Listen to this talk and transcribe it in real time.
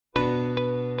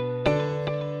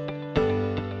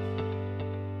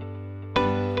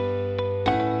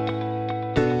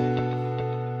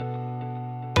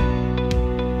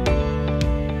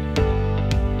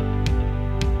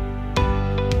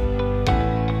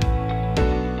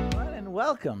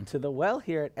Welcome to the Well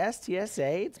here at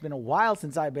STSA. It's been a while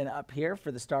since I've been up here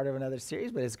for the start of another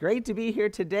series, but it's great to be here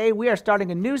today. We are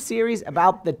starting a new series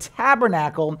about the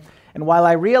Tabernacle, and while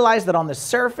I realize that on the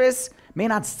surface may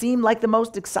not seem like the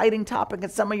most exciting topic,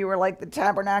 and some of you are like, the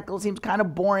Tabernacle seems kind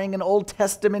of boring and Old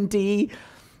Testament-y,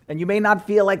 and you may not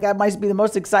feel like that might be the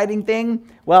most exciting thing,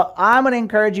 well, I'm going to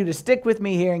encourage you to stick with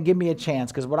me here and give me a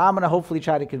chance, because what I'm going to hopefully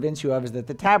try to convince you of is that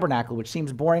the Tabernacle, which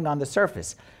seems boring on the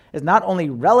surface, is not only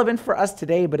relevant for us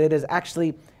today, but it is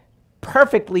actually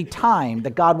perfectly timed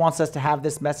that God wants us to have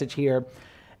this message here.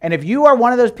 And if you are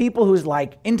one of those people who's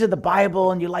like into the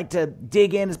Bible and you like to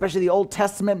dig in, especially the Old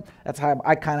Testament, that's how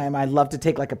I kind of am. I love to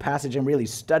take like a passage and really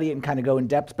study it and kind of go in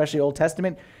depth, especially Old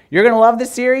Testament. You're going to love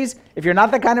this series. If you're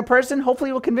not that kind of person, hopefully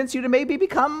it will convince you to maybe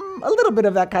become a little bit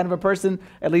of that kind of a person,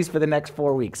 at least for the next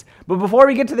 4 weeks. But before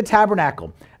we get to the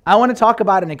Tabernacle, I want to talk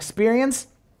about an experience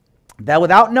that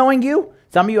without knowing you,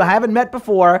 some of you I haven't met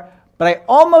before, but I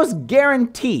almost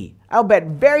guarantee, I'll bet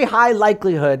very high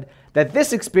likelihood that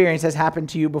this experience has happened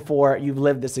to you before you've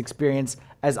lived this experience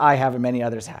as I have and many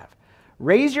others have.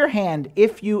 Raise your hand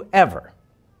if you ever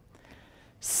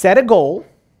set a goal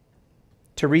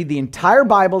to read the entire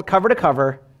Bible cover to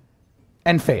cover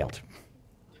and failed.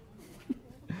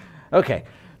 Okay,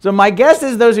 so my guess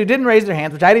is those who didn't raise their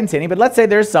hands, which I didn't see any, but let's say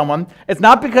there's someone, it's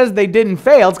not because they didn't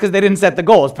fail, it's because they didn't set the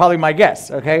goal. It's probably my guess,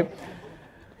 okay?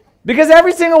 Because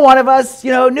every single one of us,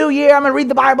 New Year, I'm going to read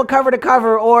the Bible cover to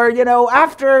cover, or,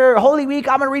 after Holy Week,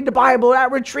 I'm going to read the Bible,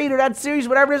 at retreat or that series,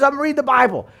 whatever it is, I'm going to read the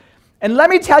Bible. And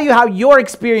let me tell you how your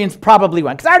experience probably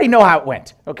went, because I already know how it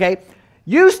went, okay?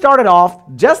 You started off,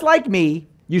 just like me,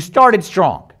 you started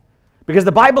strong. Because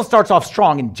the Bible starts off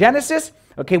strong. In Genesis,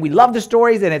 okay, we love the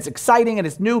stories, and it's exciting, and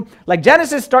it's new. Like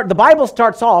the Bible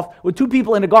starts off with two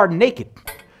people in a garden naked.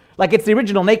 Like it's the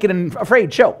original Naked and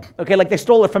Afraid show, okay? Like they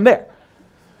stole it from there.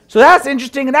 So that's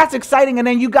interesting and that's exciting. And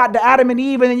then you got the Adam and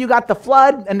Eve, and then you got the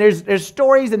flood, and there's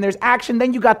stories and there's action.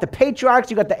 Then you got the patriarchs,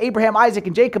 you got the Abraham, Isaac,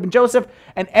 and Jacob and Joseph.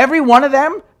 And every one of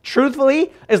them,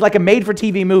 truthfully, is like a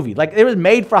made-for-TV movie. Like it was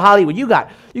made for Hollywood. You got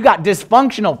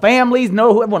dysfunctional families.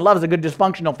 Everyone loves a good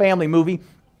dysfunctional family movie.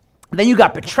 And then you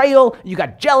got betrayal, you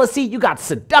got jealousy, you got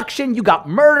seduction, you got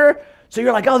murder. So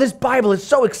you're like, oh, this Bible is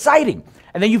so exciting.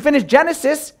 And then you finish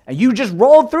Genesis, and you just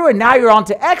rolled through, and now you're on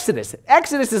to Exodus.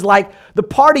 Exodus is like the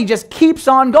party just keeps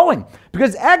on going,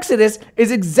 because Exodus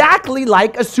is exactly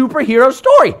like a superhero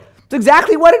story. It's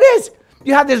exactly what it is.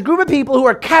 You have this group of people who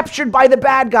are captured by the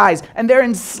bad guys, and they're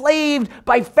enslaved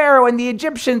by Pharaoh and the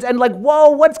Egyptians, and like, whoa,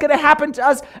 what's going to happen to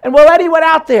us? And will anyone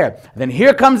out there? And then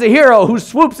here comes a hero who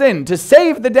swoops in to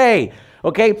save the day.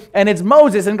 Okay, and it's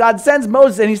Moses, and God sends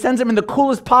Moses, and he sends him in the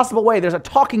coolest possible way. There's a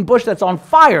talking bush that's on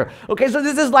fire. Okay, so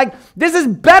this is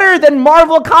better than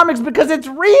Marvel Comics because it's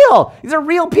real. These are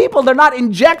real people. They're not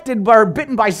injected or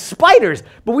bitten by spiders,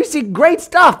 but we see great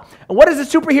stuff. And what does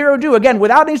a superhero do? Again,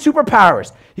 without any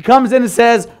superpowers. He comes in and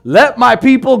says, "Let my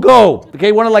people go."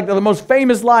 Okay, one of like the most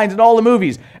famous lines in all the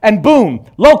movies. And boom,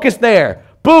 locust there.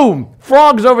 Boom,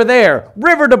 frogs over there.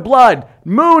 River to blood.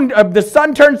 Moon, the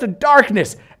sun turns to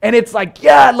darkness. And it's like,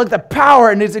 yeah, look at the power,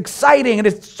 and it's exciting, and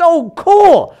it's so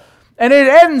cool. And it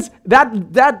ends,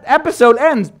 that episode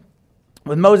ends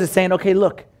with Moses saying, okay,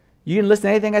 look, you didn't listen to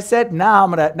anything I said? Now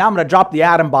I'm gonna drop the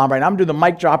atom bomb right now. I'm gonna do the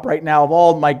mic drop right now of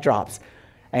all mic drops.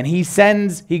 And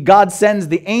God sends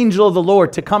the angel of the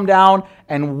Lord to come down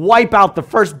and wipe out the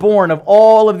firstborn of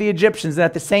all of the Egyptians. And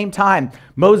at the same time,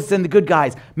 Moses and the good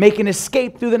guys make an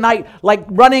escape through the night, like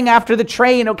running after the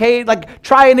train, okay? Like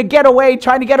trying to get away.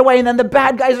 And then the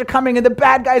bad guys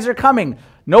are coming,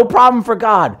 No problem for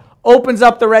God. Opens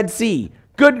up the Red Sea.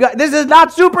 Good guy. This is not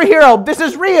superhero. This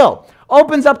is real.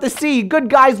 Opens up the sea. Good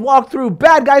guys walk through.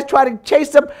 Bad guys try to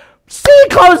chase them. Sea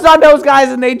closes on those guys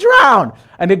and they drown.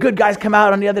 And the good guys come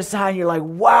out on the other side and you're like,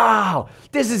 wow,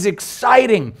 this is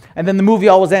exciting. And then the movie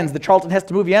always ends. The Charlton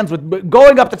Heston movie ends with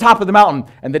going up the top of the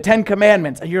mountain and the 10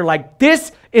 Commandments. And you're like,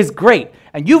 this is great.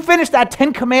 And you finish that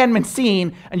 10 Commandments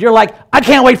scene and you're like, I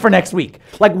can't wait for next week.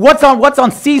 Like what's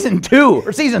on season 2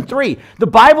 or season 3? The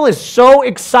Bible is so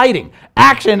exciting.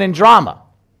 Action and drama.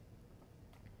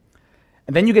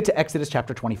 And then you get to Exodus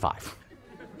chapter 25.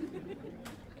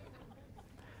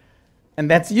 And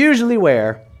that's usually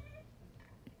where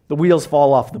the wheels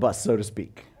fall off the bus, so to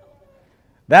speak.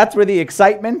 That's where the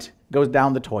excitement goes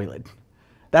down the toilet.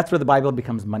 That's where the Bible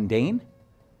becomes mundane,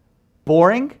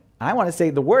 boring. And I want to say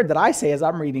the word that I say as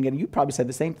I'm reading it, and you probably said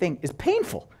the same thing, is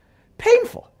painful.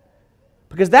 Painful.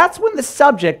 Because that's when the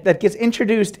subject that gets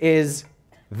introduced is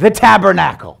the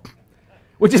Tabernacle,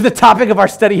 which is the topic of our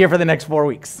study here for the next 4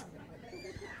 weeks.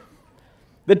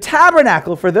 The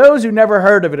Tabernacle, for those who never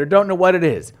heard of it or don't know what it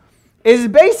is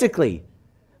basically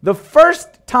The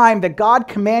first time that God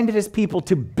commanded his people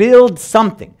to build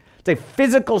something, it's a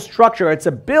physical structure, it's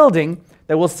a building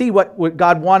that we'll see what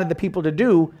God wanted the people to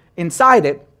do inside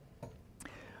it.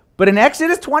 But in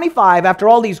Exodus 25, after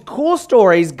all these cool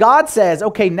stories, God says,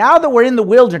 okay, now that we're in the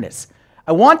wilderness,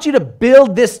 I want you to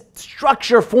build this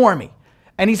structure for me.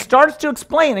 And he starts to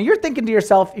explain, and you're thinking to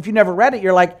yourself, if you never read it,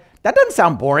 you're like, that doesn't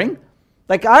sound boring.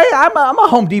 Like, I'm a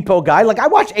Home Depot guy. Like, I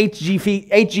watch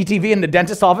HGTV in the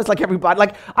dentist's office like everybody.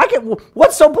 Like,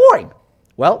 what's so boring?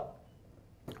 Well,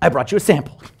 I brought you a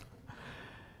sample.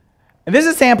 And this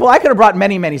is a sample. I could have brought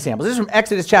many, many samples. This is from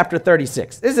Exodus chapter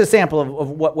 36. This is a sample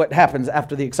of what happens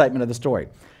after the excitement of the story.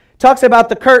 It talks about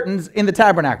the curtains in the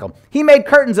tabernacle. He made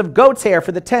curtains of goat's hair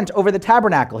for the tent over the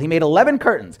tabernacle. He made 11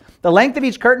 curtains. The length of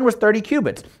each curtain was 30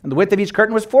 cubits, and the width of each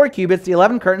curtain was 4 cubits. The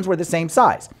 11 curtains were the same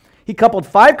size. He coupled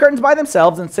 5 curtains by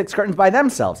themselves and 6 curtains by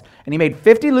themselves. And he made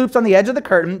 50 loops on the edge of the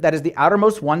curtain, that is the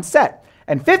outermost one set.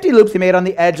 And 50 loops he made on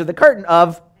the edge of the curtain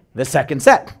of the second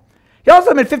set. He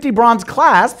also made 50 bronze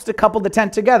clasps to couple the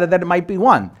tent together, that it might be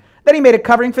one. Then he made a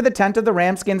covering for the tent of the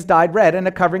ram skins dyed red and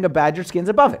a covering of badger skins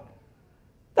above it.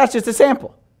 That's just a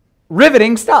sample.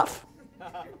 Riveting stuff.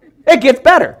 It gets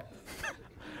better.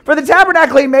 For the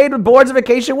tabernacle he made with boards of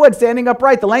acacia wood standing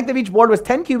upright. The length of each board was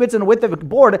 10 cubits and the width of a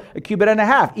board a cubit and a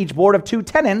half. Each board of 2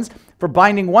 tenons for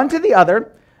binding one to the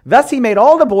other. Thus he made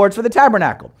all the boards for the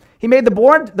tabernacle. He made the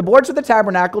boards for the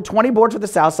tabernacle, 20 boards for the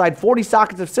south side, 40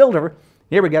 sockets of silver.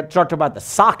 Here we get talked about the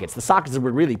sockets. The sockets is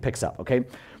what really picks up, okay?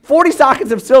 40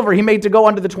 sockets of silver he made to go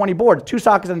under the 20 boards, 2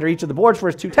 sockets under each of the boards for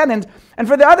his 2 tenons. And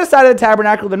for the other side of the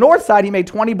tabernacle, the north side, he made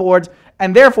 20 boards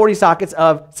and their 40 sockets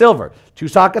of silver. 2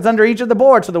 sockets under each of the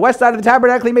boards. So the west side of the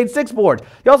tabernacle, he made 6 boards.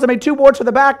 He also made 2 boards for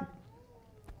the back.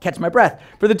 Catch my breath.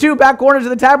 For the 2 back corners of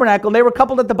the tabernacle, and they were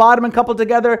coupled at the bottom and coupled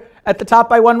together at the top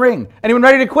by 1 ring. Anyone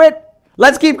ready to quit?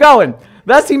 Let's keep going.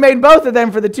 Thus he made both of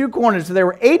them for the 2 corners. So there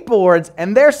were 8 boards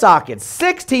and their sockets,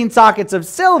 16 sockets of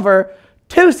silver,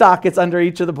 2 sockets under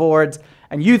each of the boards.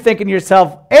 And you thinking to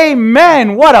yourself,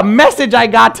 amen, what a message I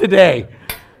got today.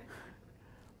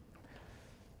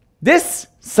 This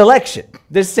selection,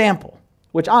 this sample,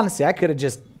 which honestly I could have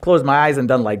just closed my eyes and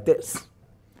done like this.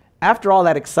 After all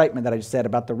that excitement that I just said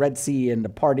about the Red Sea and the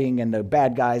partying and the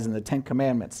bad guys and the 10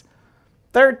 Commandments,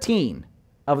 13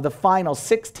 of the final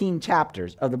 16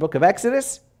 chapters of the book of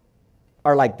Exodus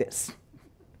are like this.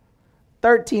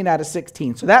 13 out of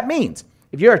 16. So that means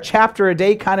if you're a chapter a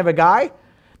day kind of a guy,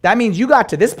 that means you got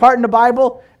to this part in the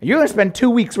Bible and you're going to spend 2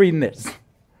 weeks reading this.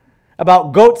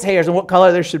 About goat's hairs and what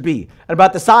color there should be. And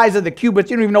about the size of the cubits.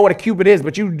 You don't even know what a cubit is,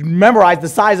 but you memorize the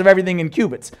size of everything in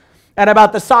cubits. And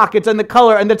about the sockets and the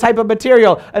color and the type of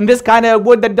material and this kind of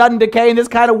wood that doesn't decay and this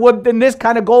kind of wood and this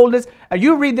kind of gold. And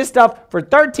you read this stuff for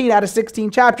 13 out of 16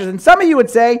 chapters. And some of you would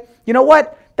say, you know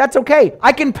what? That's okay.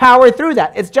 I can power through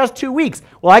that. It's just 2 weeks.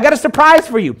 Well, I got a surprise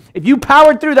for you. If you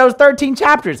powered through those 13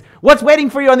 chapters, what's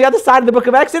waiting for you on the other side of the book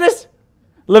of Exodus?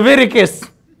 Leviticus,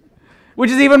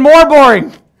 which is even more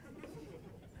boring.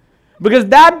 Because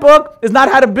that book is not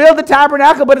how to build the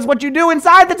tabernacle, but it's what you do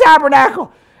inside the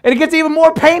tabernacle. And it gets even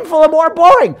more painful and more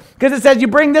boring. Because it says you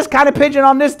bring this kind of pigeon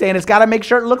on this day, and it's got to make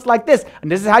sure it looks like this.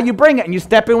 And this is how you bring it. And you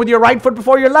step in with your right foot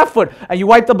before your left foot. And you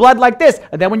wipe the blood like this.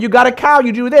 And then when you got a cow,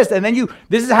 you do this. And then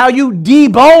this is how you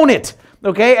debone it.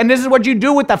 Okay? And this is what you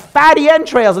do with the fatty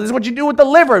entrails. And this is what you do with the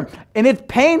liver. And it's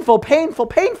painful, painful,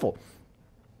 painful.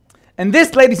 And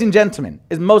this, ladies and gentlemen,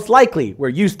 is most likely where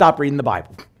you stop reading the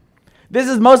Bible. This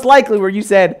is most likely where you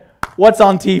said, what's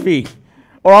on TV?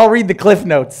 Or I'll read the Cliff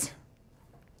Notes.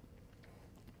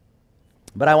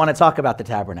 But I want to talk about the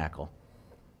tabernacle.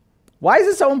 Why is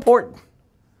it so important?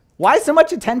 Why so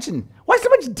much attention? Why so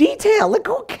much detail? Like,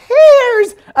 who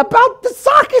cares about the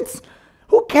sockets?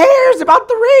 Who cares about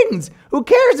the rings? Who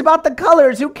cares about the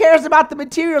colors? Who cares about the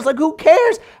materials? Like, who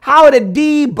cares how to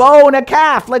debone a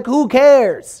calf? Like, who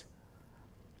cares?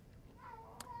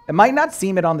 It might not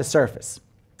seem it on the surface,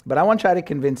 but I want to try to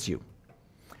convince you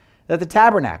that the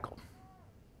tabernacle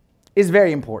is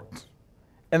very important.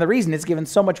 And the reason it's given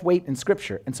so much weight in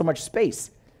Scripture and so much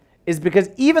space is because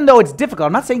even though it's difficult,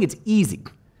 I'm not saying it's easy,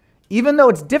 even though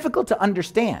it's difficult to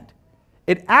understand,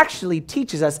 it actually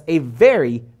teaches us a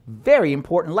very, very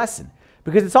important lesson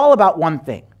because it's all about one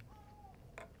thing.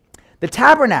 The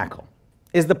tabernacle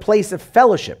is the place of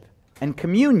fellowship and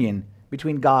communion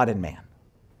between God and man.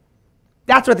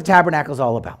 That's what the tabernacle is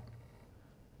all about.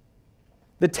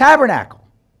 The tabernacle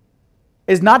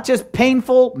is not just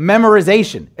painful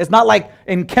memorization. It's not like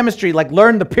in chemistry, like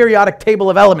learn the periodic table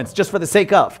of elements just for the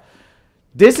sake of.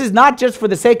 This is not just for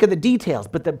the sake of the details,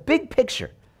 but the big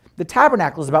picture. The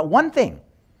tabernacle is about one thing.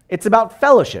 It's about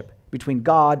fellowship between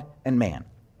God and man.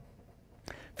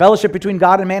 Fellowship between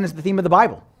God and man is the theme of the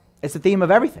Bible. It's the theme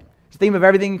of everything. It's the theme of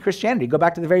everything in Christianity. Go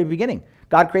back to the very beginning.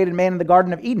 God created man in the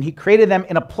Garden of Eden. He created them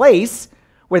in a place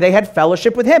where they had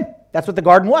fellowship with him. That's what the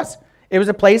garden was. It was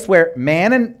a place where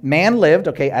man lived.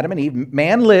 Okay, Adam and Eve.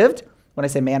 Man lived. When I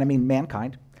say man, I mean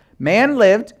mankind. Man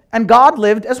lived, and God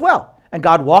lived as well. And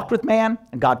God walked with man,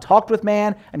 and God talked with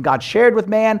man, and God shared with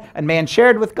man, and man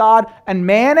shared with God, and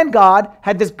man and God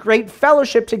had this great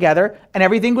fellowship together, and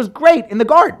everything was great in the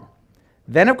garden.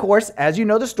 Then, of course, as you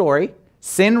know the story,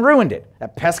 sin ruined it.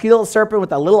 That pesky little serpent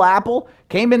with that little apple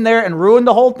came in there and ruined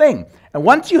the whole thing. And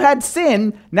once you had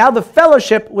sin, now the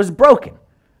fellowship was broken.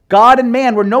 God and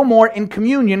man were no more in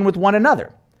communion with one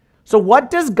another. So what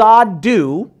does God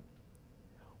do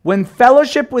when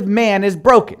fellowship with man is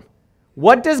broken?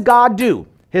 What does God do?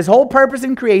 His whole purpose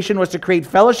in creation was to create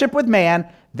fellowship with man.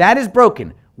 That is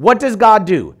broken. What does God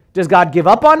do? Does God give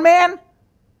up on man?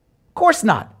 Of course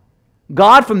not.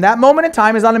 God, from that moment in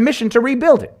time, is on a mission to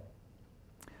rebuild it.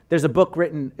 There's a book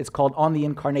written, it's called On the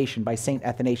Incarnation by St.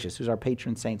 Athanasius, who's our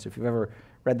patron saint. So if you've ever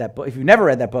read that book, if you've never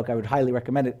read that book, I would highly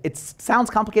recommend it. It sounds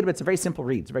complicated, but it's a very simple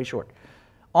read. It's very short.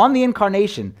 On the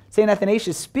Incarnation, St.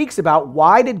 Athanasius speaks about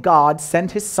why did God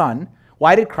send his son?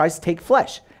 Why did Christ take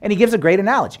flesh? And he gives a great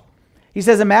analogy. He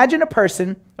says, imagine a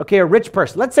person, okay, a rich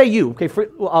person. Let's say you, okay,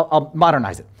 I'll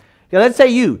modernize it. Okay, let's say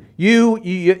you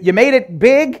made it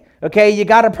big, okay, you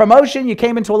got a promotion, you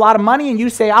came into a lot of money, and you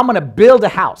say, I'm going to build a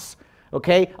house.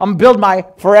 Okay, I'm going to build my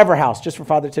forever house, just for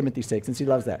Father Timothy's sake, since he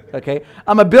loves that, okay?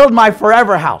 I'm going to build my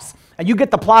forever house. And you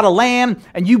get the plot of land,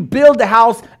 and you build the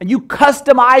house, and you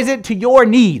customize it to your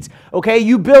needs, okay?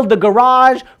 You build the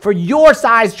garage for your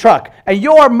size truck, and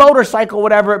your motorcycle,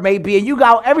 whatever it may be, and you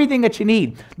got everything that you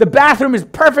need. The bathroom is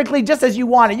perfectly just as you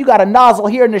want it. You got a nozzle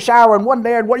here in the shower, and one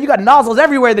there, and one. You got nozzles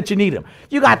everywhere that you need them.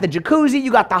 You got the jacuzzi, you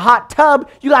got the hot tub,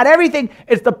 you got everything.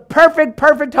 It's the perfect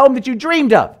home that you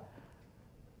dreamed of.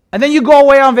 And then you go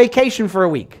away on vacation for a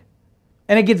week,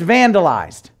 and it gets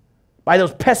vandalized by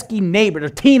those pesky neighbors, or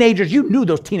teenagers. You knew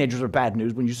those teenagers were bad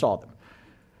news when you saw them.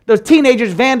 Those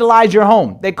teenagers vandalize your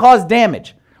home. They cause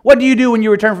damage. What do you do when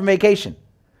you return from vacation?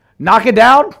 Knock it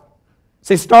down?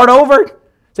 Say, start over?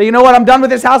 Say, you know what, I'm done with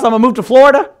this house, I'm going to move to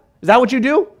Florida? Is that what you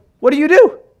do? What do?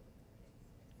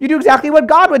 You do exactly what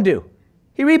God would do.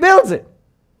 He rebuilds it.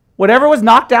 Whatever was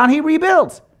knocked down, he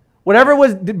rebuilds. Whatever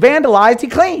was vandalized, he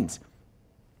cleans.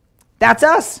 That's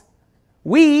us.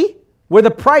 We were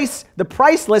the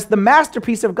priceless, the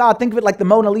masterpiece of God. Think of it like the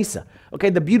Mona Lisa.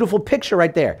 Okay, the beautiful picture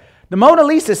right there. The Mona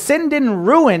Lisa, sin didn't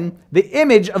ruin the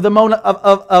image of the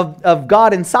of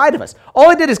God inside of us. All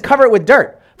it did is cover it with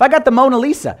dirt. If I got the Mona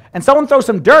Lisa and someone throws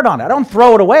some dirt on it, I don't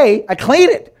throw it away, I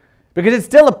clean it because it's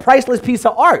still a priceless piece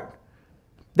of art.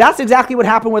 That's exactly what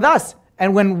happened with us.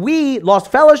 And when we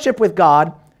lost fellowship with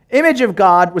God, image of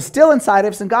God was still inside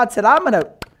of us, and God said, I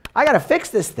got to fix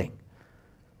this thing.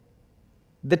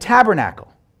 The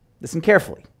tabernacle, listen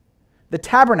carefully, the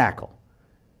tabernacle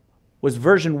was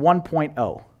version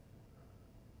 1.0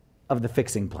 of the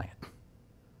fixing plan.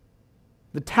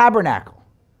 The tabernacle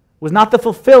was not the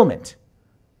fulfillment.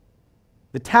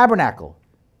 The tabernacle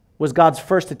was God's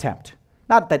first attempt.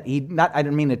 I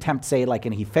didn't mean attempt, say like,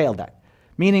 and he failed at.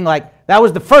 Meaning like, that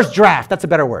was the first draft, that's a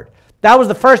better word. That was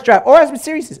the first draft, or as I'm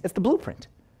serious, it's the blueprint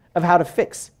of how to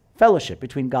fix fellowship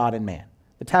between God and man.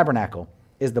 The tabernacle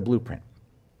is the blueprint.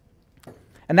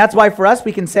 And that's why for us,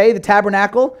 we can say the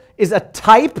tabernacle is a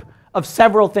type of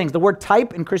several things. The word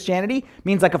type in Christianity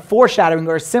means like a foreshadowing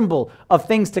or a symbol of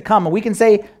things to come. And we can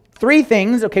say three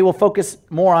things. Okay, we'll focus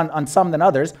more on some than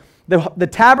others. The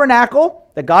tabernacle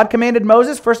that God commanded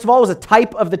Moses, first of all, was a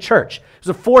type of the church. It was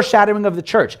a foreshadowing of the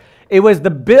church. It was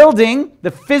the building,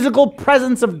 the physical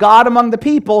presence of God among the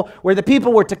people, where the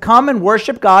people were to come and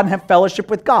worship God and have fellowship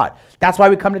with God. That's why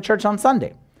we come to church on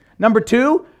Sunday. Number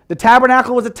two, the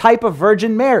tabernacle was a type of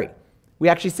Virgin Mary. We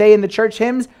actually say in the church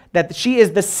hymns that she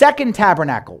is the second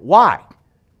tabernacle. Why?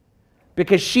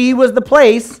 Because she was the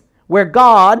place where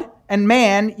God and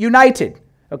man united.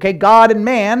 Okay, God and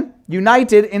man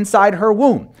united inside her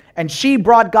womb. And she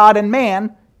brought God and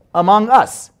man among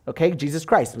us. Okay, Jesus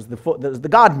Christ was the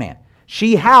God-man.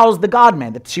 She housed the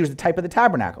God-man. She was the type of the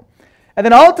tabernacle. And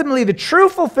then ultimately, the true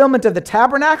fulfillment of the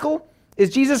tabernacle is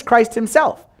Jesus Christ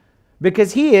himself.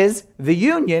 Because he is the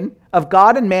union of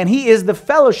God and man. He is the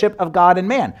fellowship of God and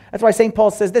man. That's why St. Paul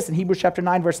says this in Hebrews chapter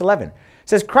 9, verse 11. It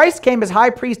says, Christ came as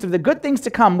high priest of the good things to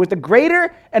come with a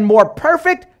greater and more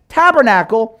perfect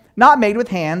tabernacle, not made with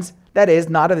hands, that is,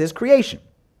 not of his creation.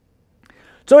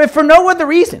 So if for no other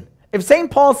reason, if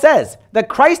St. Paul says that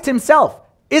Christ himself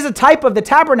is a type of the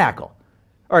tabernacle,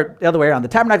 or the other way around, the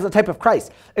tabernacle is a type of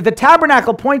Christ. If the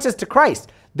tabernacle points us to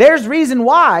Christ, there's reason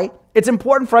why it's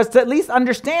important for us to at least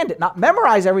understand it. Not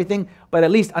memorize everything, but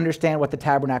at least understand what the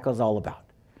tabernacle is all about.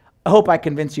 I hope I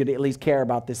convinced you to at least care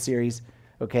about this series,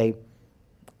 okay?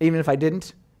 Even if I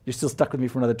didn't, you're still stuck with me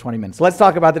for another 20 minutes. So let's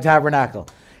talk about the tabernacle.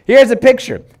 Here's a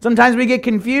picture. Sometimes we get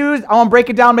confused. I want to break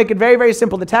it down, make it very, very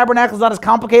simple. The tabernacle is not as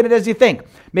complicated as you think.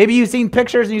 Maybe you've seen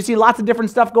pictures and you see lots of different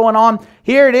stuff going on.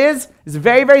 Here it is. It's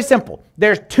very, very simple.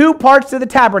 There's two parts to the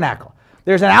tabernacle.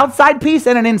 There's an outside piece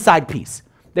and an inside piece.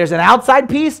 There's an outside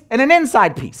piece and an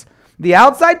inside piece. The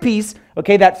outside piece,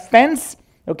 okay, that fence,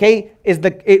 okay, is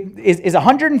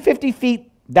 150 feet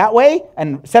that way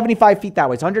and 75 feet that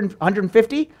way. It's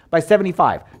 150 by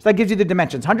 75. So that gives you the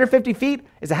dimensions. 150 feet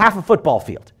is a half a football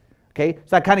field. Okay, so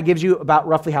that kind of gives you about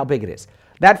roughly how big it is.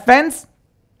 That fence,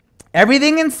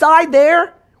 everything inside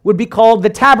there would be called the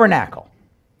tabernacle.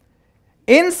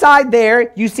 Inside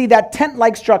there, you see that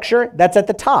tent-like structure that's at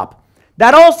the top.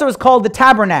 That also is called the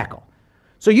tabernacle.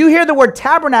 So you hear the word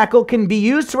tabernacle can be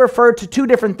used to refer to two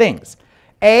different things.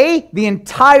 A, the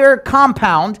entire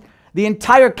compound, the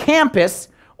entire campus,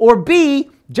 or B,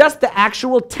 just the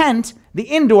actual tent, the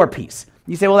indoor piece.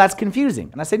 You say, well, that's confusing.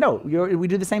 And I say, no, we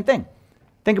do the same thing.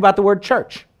 Think about the word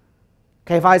church.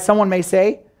 Okay, someone may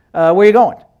say, where are you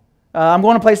going? I'm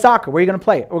going to play soccer. Where are you going to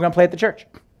play? We're going to play at the church.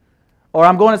 Or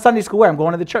I'm going to Sunday school. Where? I'm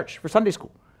going to the church for Sunday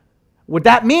school. What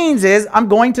that means is I'm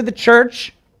going to the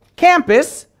church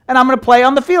campus and I'm going to play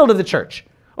on the field of the church.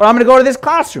 Or I'm going to go to this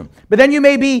classroom. But then you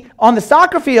may be on the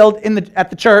soccer field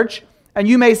at the church and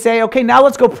you may say, okay, now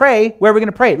let's go pray. Where are we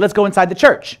going to pray? Let's go inside the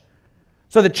church.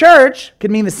 So the church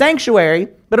could mean the sanctuary,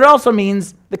 but it also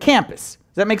means the campus.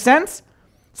 Does that make sense?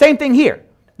 Same thing here.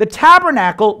 The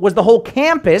tabernacle was the whole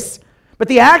campus, but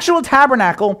the actual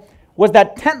tabernacle was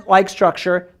that tent-like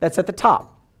structure that's at the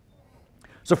top.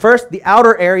 So first, the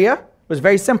outer area was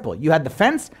very simple. You had the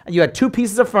fence, and you had two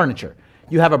pieces of furniture.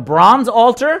 You have a bronze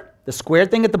altar, the square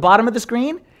thing at the bottom of the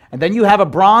screen, and then you have a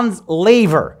bronze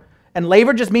laver. And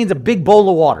laver just means a big bowl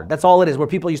of water. That's all it is, where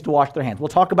people used to wash their hands. We'll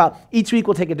talk about, each week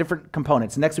we'll take a different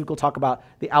component. So next week we'll talk about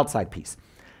the outside piece.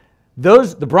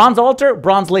 The bronze altar,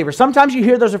 bronze laver. Sometimes you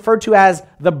hear those referred to as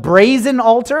the brazen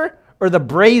altar or the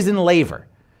brazen laver.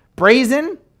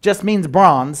 Brazen just means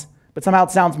bronze, but somehow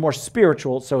it sounds more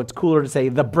spiritual, so it's cooler to say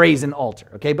the brazen altar,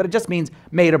 okay? But it just means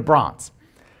made of bronze.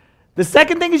 The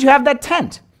second thing is you have that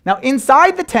tent. Now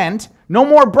inside the tent, no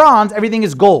more bronze, everything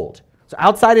is gold. So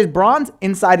outside is bronze,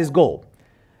 inside is gold.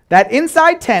 That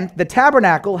inside tent, the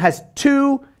tabernacle, has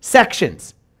two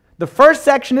sections. The first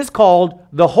section is called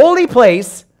the holy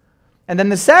place, and then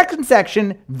the second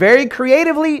section, very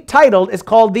creatively titled, is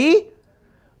called the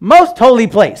most holy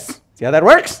place. See how that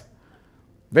works?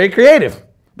 Very creative.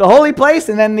 The holy place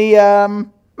and then the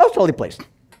most holy place.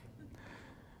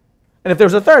 And if there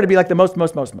was a third, it'd be like the most.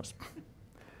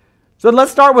 So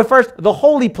let's start with first the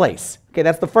holy place. Okay,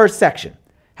 that's the first section.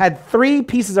 Had three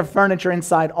pieces of furniture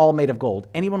inside, all made of gold.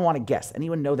 Anyone want to guess?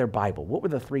 Anyone know their Bible? What were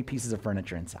the three pieces of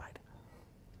furniture inside?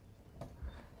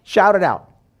 Shout it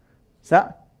out.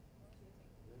 So,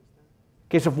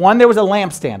 okay, so if one, there was a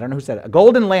lampstand. I don't know who said it. A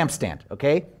golden lampstand,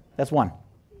 okay? That's one.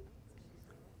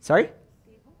 Sorry?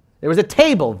 There was a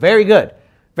table. Very good.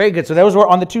 Very good. So those were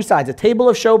on the two sides, a table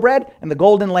of showbread and the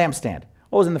golden lampstand.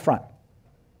 What was in the front?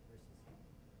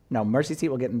 No, mercy seat.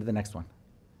 We'll get into the next one.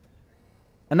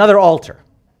 Another altar.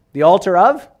 The altar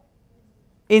of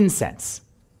incense.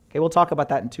 Okay, we'll talk about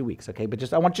that in 2 weeks, okay?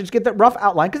 But I want you to get the rough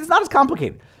outline because it's not as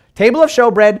complicated. Table of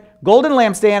showbread, golden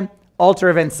lampstand, altar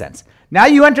of incense. Now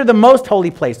you enter the most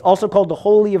holy place, also called the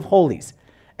Holy of Holies.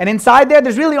 And inside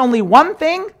there's really only one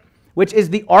thing, which is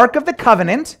the Ark of the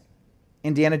Covenant.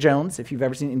 Indiana Jones, if you've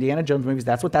ever seen Indiana Jones movies,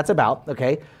 that's what that's about,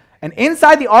 okay? And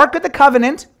inside the Ark of the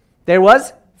Covenant, there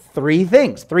was three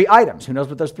things, three items. Who knows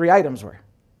what those three items were?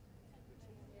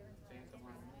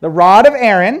 The rod of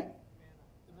Aaron,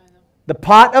 the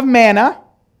pot of manna,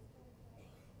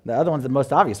 the other one's the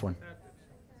most obvious one.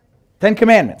 10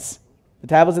 Commandments. The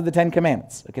tablets of the 10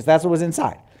 Commandments. Okay, so that's what was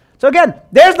inside. So again,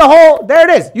 there it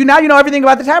is. Now you know everything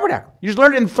about the tabernacle. You just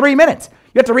learned it in 3 minutes.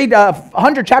 You have to read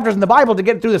 100 chapters in the Bible to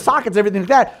get through the sockets and everything like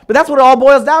that, but that's what it all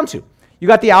boils down to. You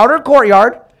got the outer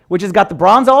courtyard, which has got the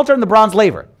bronze altar and the bronze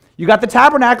laver. You got the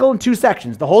tabernacle in two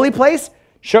sections. The holy place,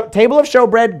 table of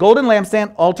showbread, golden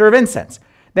lampstand, altar of incense.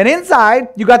 Then inside,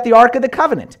 you got the Ark of the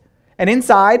Covenant. And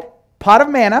inside, pot of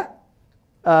manna,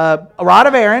 a rod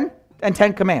of Aaron, and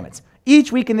 10 Commandments.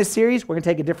 Each week in this series, we're going to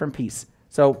take a different piece.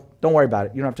 So don't worry about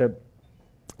it. You don't have to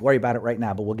worry about it right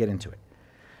now, but we'll get into it.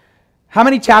 How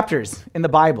many chapters in the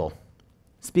Bible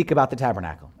speak about the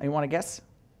tabernacle? Anyone want to guess?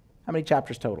 How many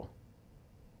chapters total?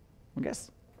 Want to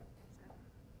guess?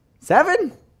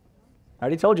 7? I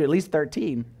already told you at least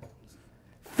 13.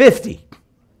 50.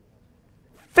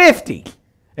 50.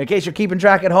 In case you're keeping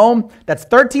track at home, that's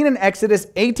 13 in Exodus,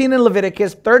 18 in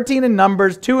Leviticus, 13 in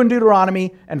Numbers, 2 in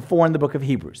Deuteronomy, and 4 in the book of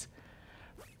Hebrews.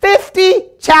 50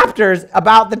 chapters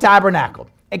about the tabernacle.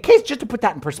 In case, just to put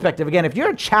that in perspective, again, if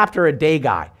you're a chapter a day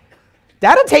guy,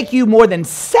 that'll take you more than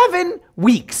 7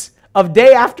 weeks of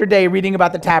day after day reading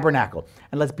about the tabernacle.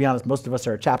 And let's be honest, most of us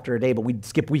are a chapter a day, but we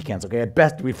skip weekends, okay? At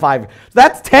best, we 5. So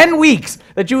that's 10 weeks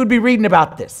that you would be reading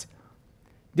about this.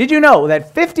 Did you know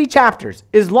that 50 chapters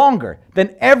is longer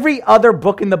than every other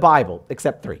book in the Bible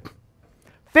except 3?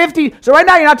 50. So right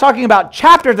now you're not talking about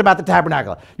chapters about the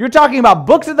tabernacle. You're talking about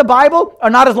books of the Bible are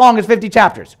not as long as 50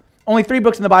 chapters. Only 3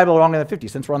 books in the Bible are longer than 50,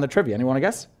 since we're on the trivia. Anyone want to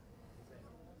guess?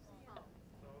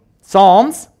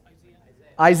 Psalms,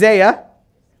 Isaiah,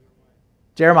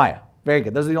 Jeremiah. Very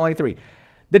good. Those are the only 3.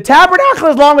 The tabernacle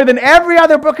is longer than every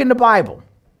other book in the Bible.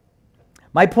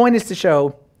 My point is to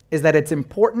show is that it's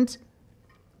important,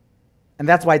 and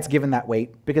that's why it's given that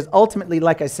weight, because ultimately,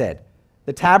 like I said,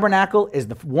 the tabernacle is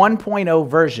the 1.0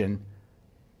 version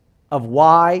of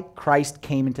why Christ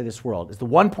came into this world. It's the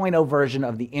 1.0 version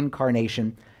of the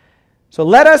incarnation. So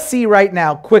let us see right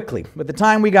now, quickly, with the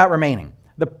time we got remaining,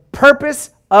 the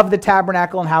purpose of the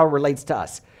tabernacle and how it relates to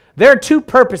us. There are 2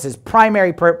 purposes, two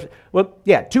primary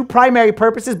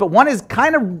purposes, but one is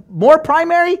kind of more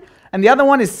primary, and the other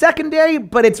one is secondary,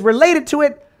 but it's related to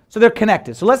it, so they're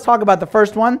connected. So let's talk about the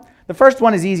first one. The first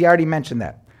one is easy. I already mentioned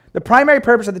that. The primary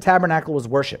purpose of the tabernacle was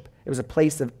worship. It was a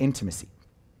place of intimacy.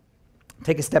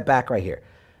 Take a step back right here.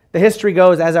 The history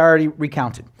goes, as I already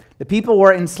recounted. The people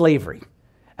were in slavery,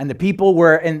 and the people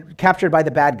were captured by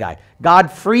the bad guy.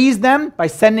 God frees them by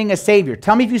sending a Savior.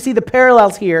 Tell me if you see the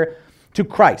parallels here to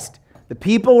Christ. The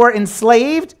people were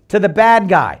enslaved to the bad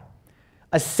guy.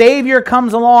 A Savior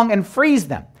comes along and frees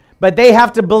them, but they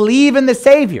have to believe in the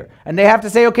Savior, and they have to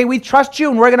say, okay, we trust you,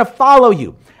 and we're going to follow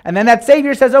you. And then that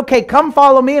Savior says, okay, come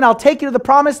follow me, and I'll take you to the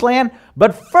promised land,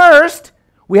 but first,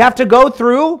 we have to go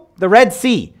through the Red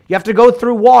Sea. You have to go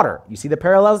through water. You see the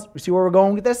parallels? You see where we're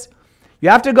going with this? You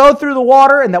have to go through the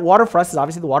water, and that water for us is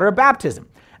obviously the water of baptism.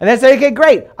 And they say, okay,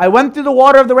 great. I went through the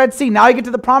water of the Red Sea. Now I get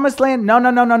to the promised land.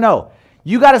 No.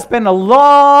 You got to spend a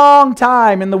long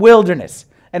time in the wilderness.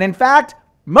 And in fact,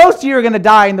 most of you are going to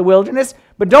die in the wilderness,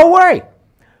 but don't worry.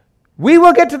 We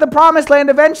will get to the promised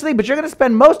land eventually, but you're going to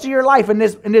spend most of your life in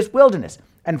this wilderness.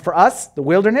 And for us, the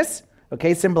wilderness,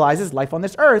 okay, symbolizes life on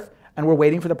this earth, and we're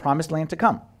waiting for the promised land to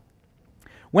come.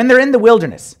 When they're in the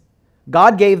wilderness,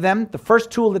 God gave them the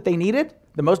first tool that they needed,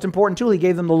 the most important tool. He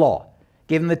gave them the law,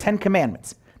 gave them the 10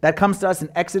 commandments. That comes to us in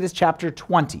Exodus chapter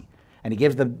 20, and he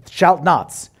gives the shalt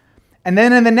nots. And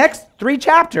then in the next 3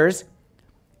 chapters,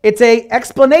 it's an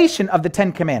explanation of the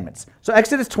 10 commandments. So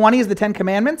Exodus 20 is the 10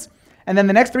 commandments, and then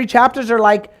the next 3 chapters are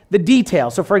like the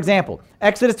details. So for example,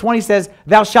 Exodus 20 says,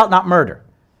 thou shalt not murder.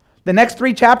 The next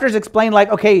 3 chapters explain like,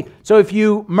 okay, so if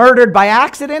you murdered by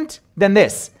accident, then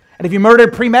this. And if you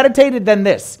murdered premeditated, then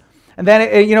this. And then,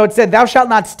 it said, thou shalt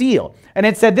not steal. And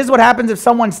it said, this is what happens if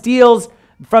someone steals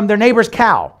from their neighbor's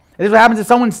cow. This is what happens if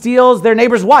someone steals their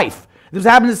neighbor's wife. This is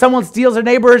what happens if someone steals their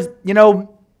neighbor's,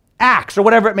 axe or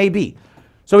whatever it may be.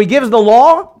 So he gives the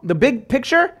law, the big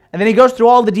picture, and then he goes through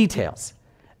all the details.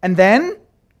 And then,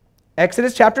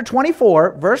 Exodus chapter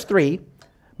 24, verse 3,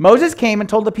 Moses came and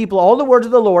told the people all the words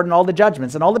of the Lord and all the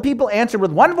judgments. And all the people answered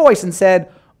with one voice and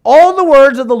said, all the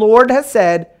words of the Lord has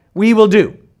said, we will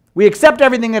do. We accept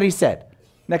everything that he said.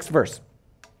 Next verse.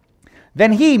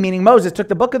 Then he, meaning Moses, took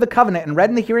the book of the covenant and read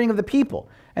in the hearing of the people.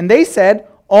 And they said,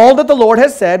 all that the Lord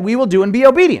has said, we will do and be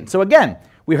obedient. So again,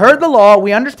 we heard the law,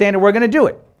 we understand it, we're going to do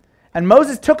it. And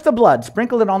Moses took the blood,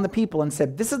 sprinkled it on the people, and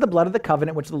said, this is the blood of the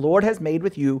covenant which the Lord has made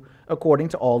with you according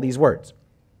to all these words.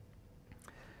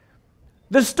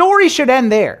 The story should end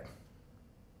there.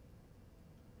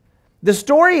 The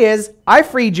story is, I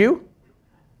freed you,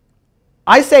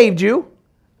 I saved you,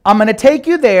 I'm going to take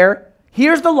you there,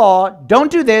 here's the law,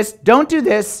 don't do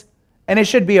this, and it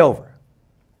should be over.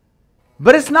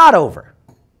 But it's not over.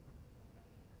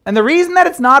 And the reason that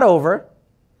it's not over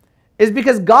is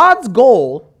because God's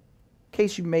goal, in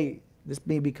case this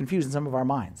may be confused in some of our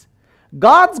minds,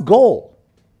 God's goal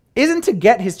isn't to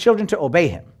get his children to obey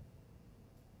him.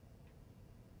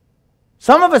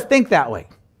 Some of us think that way,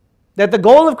 that the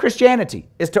goal of Christianity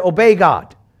is to obey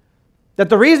God. That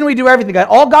the reason we do everything, that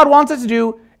all God wants us to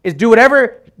do is do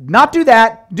whatever, not do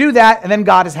that, and then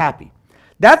God is happy.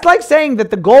 That's like saying that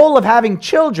the goal of having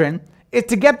children is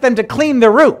to get them to clean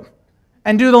their room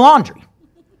and do the laundry.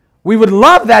 We would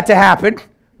love that to happen,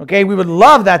 okay? We would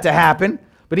love that to happen,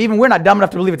 but even we're not dumb enough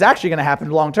to believe it's actually going to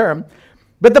happen long term.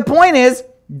 But the point is,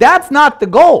 that's not the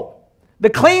goal. The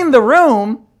clean the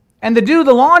room and the do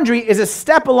the laundry is a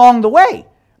step along the way.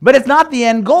 But it's not the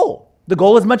end goal. The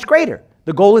goal is much greater.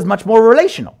 The goal is much more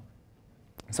relational.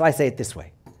 So I say it this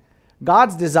way.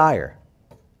 God's desire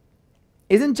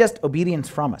isn't just obedience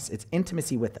from us. It's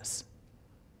intimacy with us.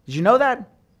 Did you know that?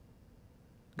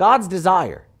 God's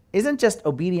desire isn't just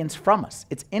obedience from us.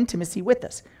 It's intimacy with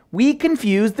us. We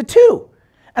confuse the two.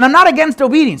 And I'm not against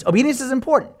obedience. Obedience is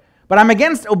important. But I'm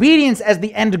against obedience as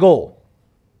the end goal.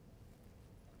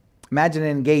 Imagine an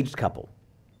engaged couple,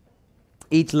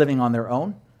 each living on their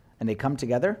own, and they come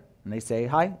together and they say,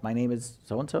 hi, my name is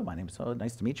so-and-so. My name is so,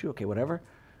 nice to meet you. Okay, whatever.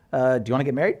 Do you want to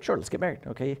get married? Sure, let's get married.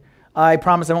 Okay. I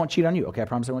promise I won't cheat on you. Okay, I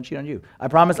promise I won't cheat on you. I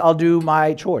promise I'll do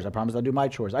my chores. I promise I'll do my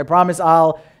chores. I promise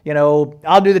I'll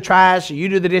do the trash, you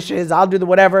do the dishes, I'll do the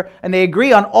whatever. And they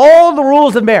agree on all the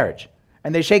rules of marriage.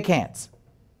 And they shake hands.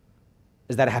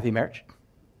 Is that a happy marriage?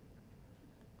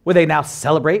 Will they now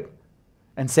celebrate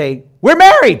and say, we're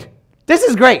married? This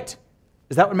is great.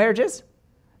 Is that what marriage is?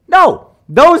 No.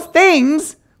 Those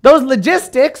things, those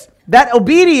logistics, that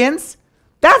obedience,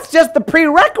 that's just the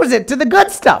prerequisite to the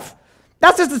good stuff.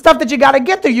 That's just the stuff that you got to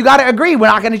get through. You got to agree. We're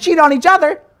not going to cheat on each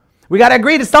other. We got to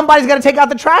agree that somebody's got to take out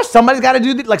the trash. Somebody's got to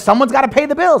do, someone's got to pay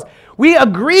the bills. We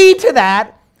agree to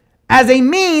that as a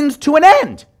means to an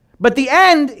end. But the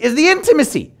end is the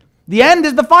intimacy. The end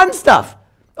is the fun stuff.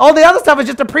 All the other stuff is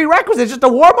just a prerequisite. It's just a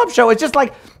warm-up show. It's just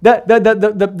like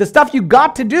the stuff you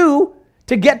got to do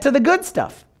to get to the good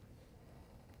stuff.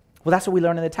 Well, that's what we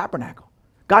learn in the tabernacle.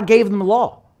 God gave them the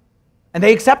law. And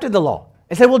they accepted the law.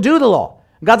 They said, we'll do the law.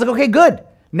 And God's like, okay, good.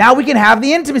 Now we can have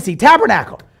the intimacy,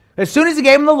 tabernacle. As soon as he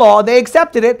gave them the law, they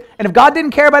accepted it. And if God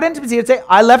didn't care about intimacy, he'd say,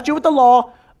 I left you with the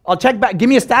law. I'll check back. Give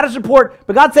me a status report.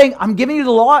 But God's saying, I'm giving you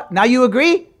the law. Now you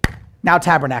agree? Now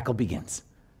tabernacle begins.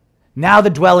 Now the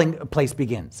dwelling place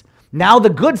begins. Now the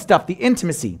good stuff, the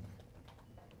intimacy.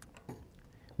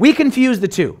 We confuse the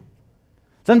two.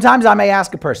 Sometimes I may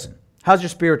ask a person, how's your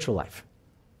spiritual life?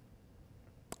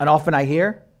 And often I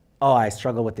hear, oh, I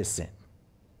struggle with this sin.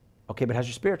 Okay, but how's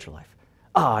your spiritual life?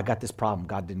 Oh, I got this problem.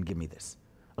 God didn't give me this.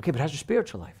 Okay, but how's your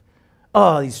spiritual life?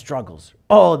 Oh, these struggles.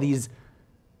 Oh, these.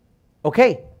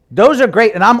 Okay, those are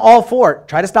great, and I'm all for it.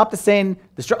 Try to stop the sin.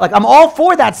 I'm all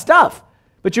for that stuff.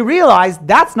 But you realize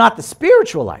that's not the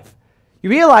spiritual life. You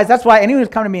realize that's why anyone who's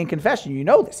come to me in confession, you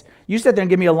know this. You sit there and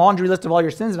give me a laundry list of all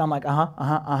your sins, and I'm like,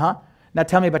 Now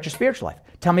tell me about your spiritual life.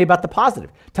 Tell me about the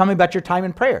positive. Tell me about your time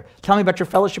in prayer. Tell me about your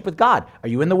fellowship with God. Are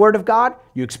you in the Word of God? Are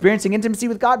you experiencing intimacy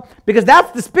with God? Because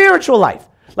that's the spiritual life.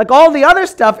 Like all the other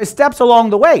stuff is steps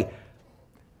along the way.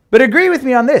 But agree with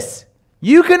me on this.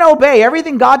 You can obey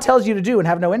everything God tells you to do and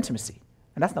have no intimacy.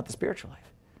 And that's not the spiritual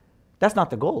life. That's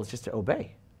not the goal. It's just to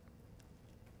obey.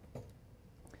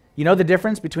 You know the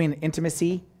difference between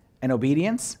intimacy and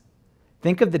obedience?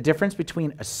 Think of the difference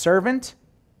between a servant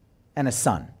and a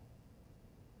son.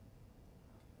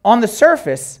 On the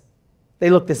surface, they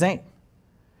look the same.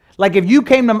 Like if you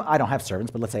came to, I don't have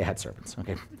servants, but let's say I had servants,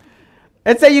 okay?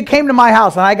 Let's say you came to my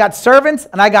house and I got servants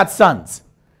and I got sons.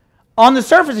 On the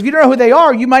surface, if you don't know who they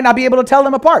are, you might not be able to tell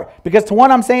them apart. Because to one,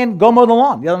 I'm saying, go mow the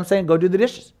lawn. The other, I'm saying, go do the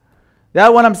dishes. The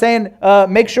other one, I'm saying,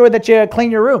 make sure that you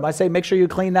clean your room. I say, make sure you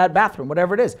clean that bathroom,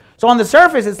 whatever it is. So on the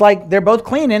surface, it's like they're both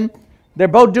cleaning. They're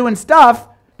both doing stuff.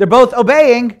 They're both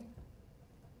obeying.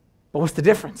 But what's the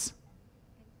difference?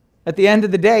 At the end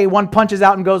of the day, one punches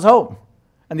out and goes home.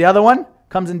 And the other one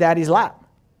comes in daddy's lap.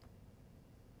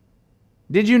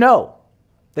 Did you know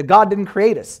that God didn't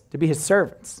create us to be his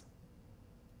servants?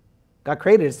 God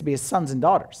created us to be his sons and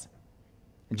daughters.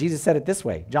 And Jesus said it this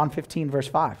way, John 15, verse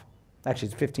 5.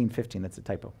 Actually, it's 15:15, that's a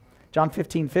typo. John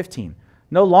 15:15.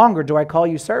 No longer do I call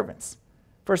you servants,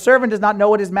 for a servant does not know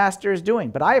what his master is doing,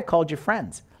 but I have called you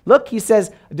friends. Look, he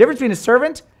says, the difference between a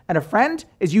servant and a friend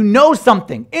is you know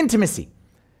something, intimacy.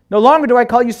 No longer do I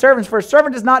call you servants, for a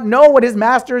servant does not know what his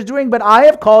master is doing, but I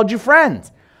have called you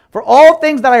friends. For all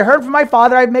things that I heard from my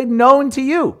Father I have made known to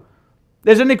you.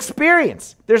 There's an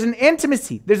experience, there's an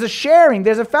intimacy, there's a sharing,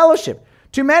 there's a fellowship.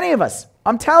 Too many of us,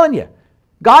 I'm telling you,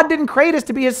 God didn't create us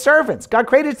to be his servants. God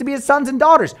created us to be his sons and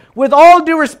daughters. With all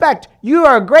due respect, you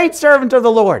are a great servant of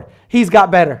the Lord. He's got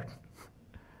better.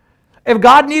 If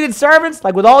God needed servants,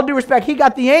 like with all due respect, he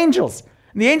got the angels.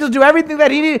 And the angels do everything that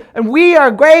he needed. And we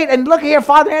are great. And look here,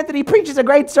 Father Anthony preaches a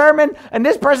great sermon. And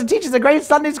this person teaches a great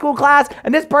Sunday school class.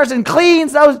 And this person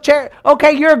cleans those chairs.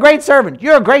 Okay, you're a great servant.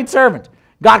 You're a great servant.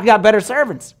 God got better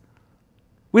servants.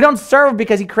 We don't serve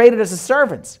because he created us as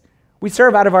servants. We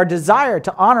serve out of our desire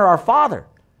to honor our Father.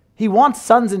 He wants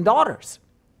sons and daughters.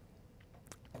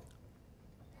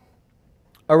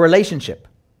 A relationship.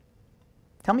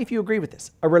 Tell me if you agree with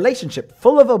this. A relationship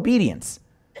full of obedience,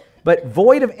 but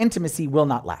void of intimacy will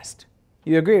not last.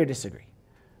 You agree or disagree?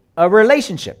 A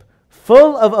relationship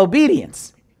full of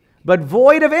obedience, but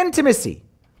void of intimacy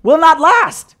will not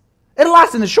last. It'll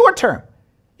last in the short term.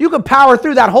 You can power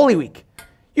through that Holy Week.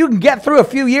 You can get through a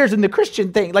few years in the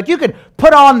Christian thing. Like you could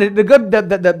put on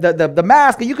the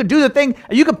mask, and you could do the thing,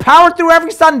 and you could power through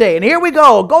every Sunday. And here we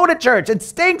go to church. It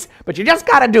stinks, but you just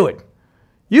got to do it.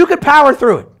 You could power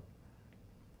through it.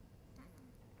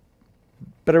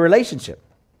 But a relationship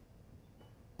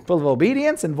full of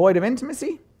obedience and void of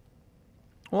intimacy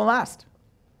won't last.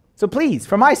 So please,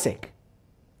 for my sake,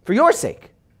 for your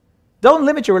sake, don't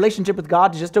limit your relationship with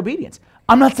God to just obedience.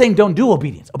 I'm not saying don't do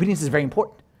obedience. Obedience is very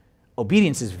important.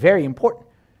 Obedience is very important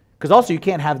because also you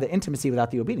can't have the intimacy without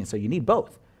the obedience, so you need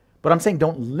both. But I'm saying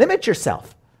don't limit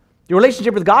yourself. Your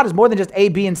relationship with God is more than just A,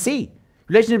 B, and C. Your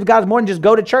relationship with God is more than just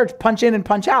go to church, punch in and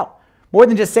punch out. More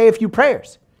than just say a few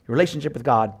prayers. Your relationship with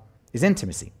God is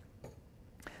intimacy.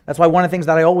 That's why one of the things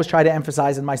that I always try to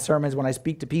emphasize in my sermons when I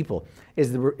speak to people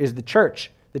is the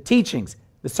church, the teachings,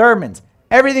 the sermons,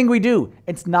 everything we do.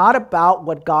 It's not about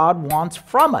what God wants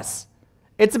from us.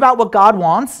 It's about what God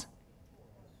wants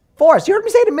for us. You heard me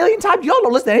say it a million times. Y'all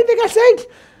don't listen to anything I say.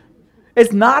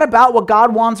 It's not about what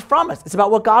God wants from us. It's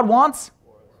about what God wants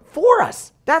for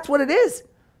us. That's what it is.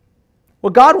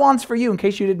 What God wants for you, in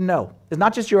case you didn't know, is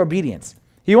not just your obedience.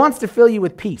 He wants to fill you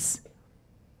with peace.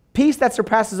 Peace that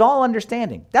surpasses all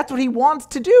understanding. That's what he wants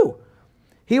to do.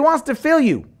 He wants to fill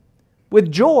you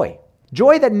with joy.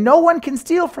 Joy that no one can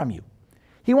steal from you.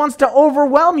 He wants to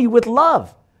overwhelm you with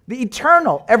love. The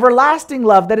eternal, everlasting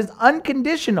love that is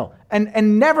unconditional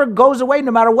and never goes away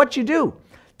no matter what you do.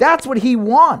 That's what he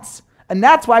wants. And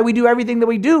that's why we do everything that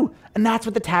we do. And that's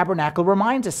what the tabernacle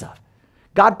reminds us of.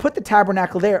 God put the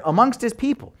tabernacle there amongst his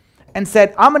people and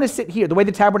said, I'm going to sit here. The way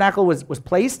the tabernacle was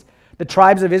placed, the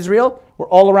tribes of Israel were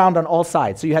all around on all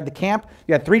sides. So you had the camp,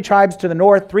 you had 3 tribes to the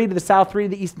north, 3 to the south, 3 to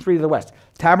the east, and 3 to the west.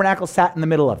 The tabernacle sat in the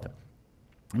middle of them.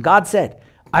 And God said,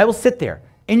 I will sit there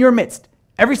in your midst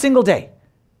every single day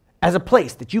as a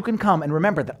place that you can come and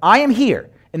remember that I am here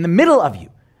in the middle of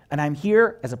you, and I'm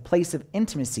here as a place of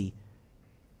intimacy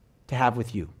to have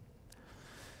with you.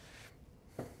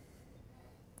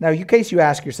 Now, in case you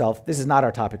ask yourself, this is not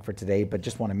our topic for today, but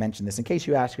just want to mention this, in case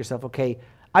you ask yourself, okay,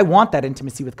 I want that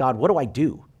intimacy with God. What do I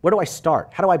do? Where do I start?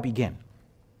 How do I begin?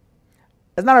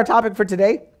 That's not our topic for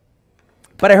today,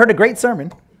 but I heard a great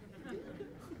sermon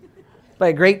by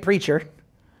a great preacher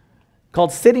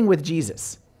called Sitting with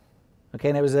Jesus. Okay,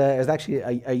 and it was actually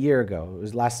a year ago. It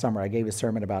was last summer. I gave a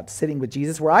sermon about sitting with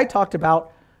Jesus where I talked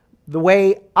about the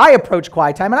way I approach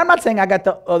quiet time. And I'm not saying I got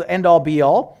the end-all,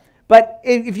 be-all, but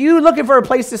if you're looking for a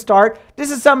place to start, this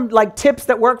is some like tips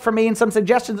that work for me and some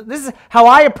suggestions. This is how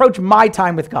I approach my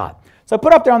time with God. So I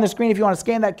put up there on the screen, if you want to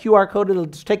scan that QR code, it'll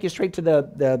just take you straight to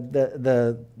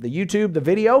the YouTube, the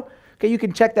video. Okay, you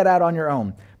can check that out on your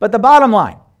own. But the bottom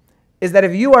line is that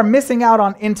if you are missing out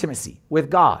on intimacy with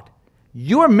God,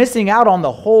 you're missing out on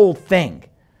the whole thing.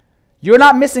 You're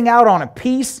not missing out on a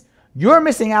piece. You're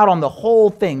missing out on the whole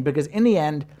thing because in the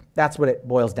end, that's what it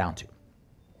boils down to.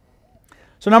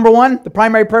 So number one, the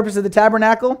primary purpose of the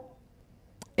tabernacle,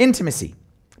 intimacy.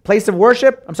 Place of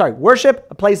worship, worship,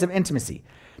 a place of intimacy.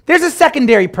 There's a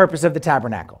secondary purpose of the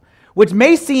tabernacle, which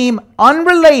may seem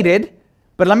unrelated,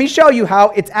 but let me show you how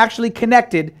it's actually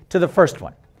connected to the first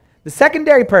one. The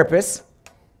secondary purpose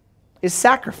is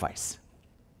sacrifice,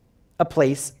 a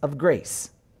place of grace.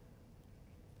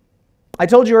 I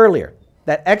told you earlier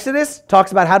that Exodus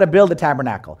talks about how to build a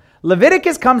tabernacle.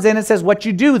 Leviticus comes in and says what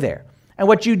you do there. And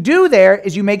what you do there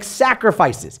is you make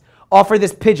sacrifices. Offer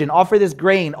this pigeon, offer this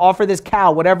grain, offer this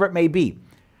cow, whatever it may be.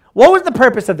 What was the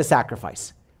purpose of the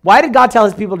sacrifice? Why did God tell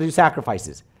his people to do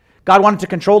sacrifices? God wanted to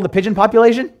control the pigeon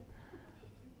population?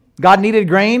 God needed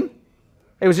grain?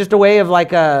 It was just a way of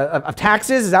of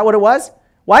taxes? Is that what it was?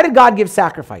 Why did God give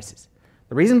sacrifices?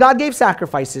 The reason God gave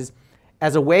sacrifices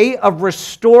as a way of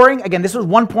restoring, again, this was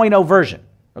 1.0 version,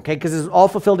 okay, because this is all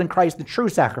fulfilled in Christ, the true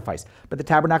sacrifice, but the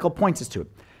tabernacle points us to it.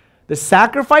 The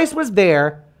sacrifice was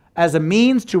there as a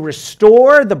means to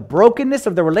restore the brokenness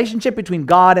of the relationship between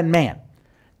God and man.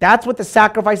 That's what the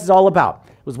sacrifice is all about.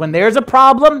 It was when there's a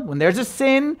problem, when there's a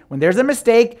sin, when there's a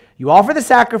mistake, you offer the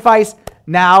sacrifice,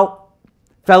 now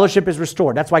fellowship is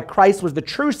restored. That's why Christ was the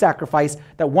true sacrifice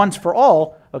that once for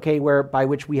all, okay, by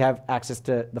which we have access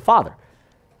to the Father.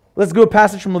 Let's go a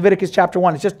passage from Leviticus chapter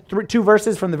 1. It's just 2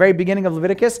 verses from the very beginning of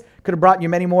Leviticus. Could have brought you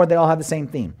many more. They all have the same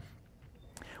theme.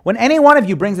 When any one of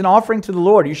you brings an offering to the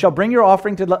Lord, you shall bring your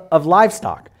offering of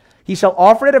livestock. He shall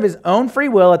offer it of his own free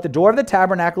will at the door of the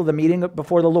tabernacle of the meeting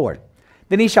before the Lord.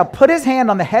 Then he shall put his hand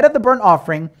on the head of the burnt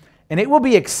offering, and it will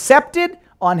be accepted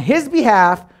on his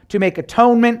behalf to make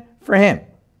atonement for him.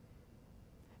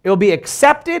 It will be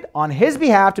accepted on his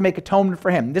behalf to make atonement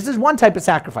for him. This is one type of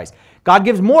sacrifice. God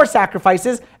gives more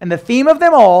sacrifices, and the theme of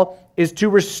them all is to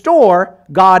restore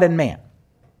God and man.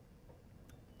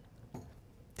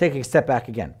 Take a step back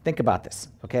again. Think about this,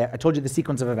 okay? I told you the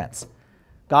sequence of events.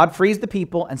 God frees the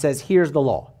people and says, here's the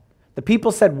law. The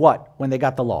people said what when they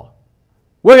got the law?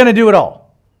 We're going to do it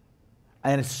all.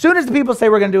 And as soon as the people say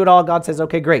we're going to do it all, God says,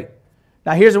 okay, great.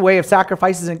 Now here's a way of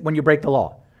sacrifices when you break the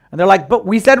law. And they're like, but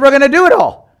we said we're going to do it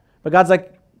all. But God's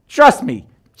like, trust me.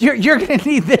 You're going to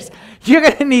need this. You're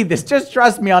going to need this. Just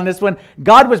trust me on this one.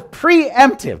 God was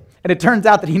preemptive. And it turns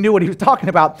out that he knew what he was talking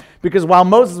about, because while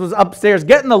Moses was upstairs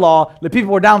getting the law, the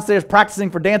people were downstairs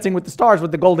practicing for dancing with the stars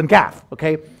with the golden calf,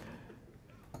 okay?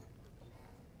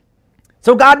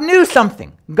 So God knew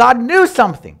something. God knew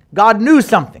something. God knew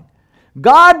something.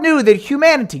 God knew that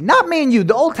humanity, not me and you,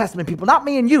 the Old Testament people, not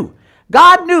me and you,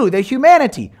 God knew that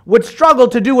humanity would struggle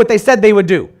to do what they said they would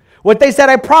do. What they said,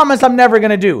 I promise I'm never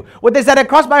going to do. What they said, I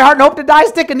cross my heart and hope to die,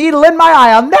 stick a needle in my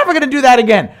eye. I'm never going to do that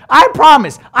again. I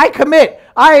promise. I commit.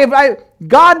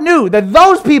 God knew that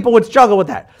those people would struggle with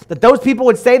that. That those people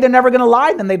would say they're never going to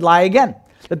lie, then they'd lie again.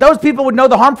 That those people would know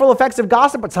the harmful effects of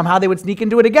gossip, but somehow they would sneak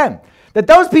into it again. That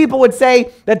those people would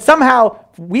say that somehow,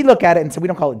 we look at it and so we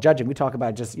don't call it judging. We talk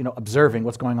about just, observing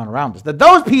what's going on around us. That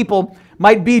those people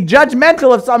might be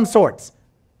judgmental of some sorts.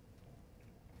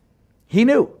 He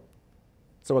knew.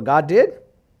 So what God did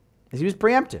is he was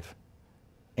preemptive.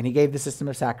 And he gave the system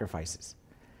of sacrifices.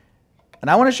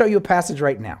 And I want to show you a passage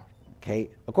right now.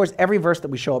 Okay? Of course, every verse that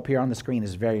we show up here on the screen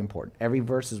is very important. Every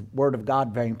verse is word of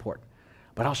God, very important.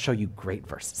 But I'll show you great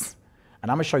verses. And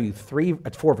I'm going to show you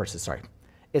 4 verses, sorry.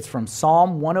 It's from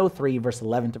Psalm 103, verse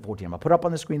 11 to 14. I'm going to put up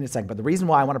on the screen in a second. But the reason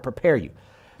why I want to prepare you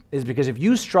is because if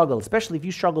you struggle, especially if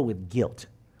you struggle with guilt,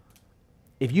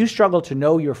 if you struggle to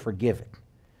know you're forgiven,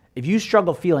 if you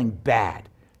struggle feeling bad,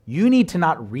 you need to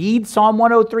not read Psalm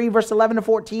 103, verse 11 to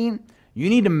 14. You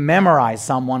need to memorize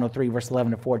Psalm 103, verse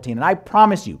 11 to 14. And I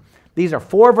promise you, these are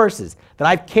 4 verses that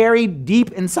I've carried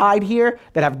deep inside here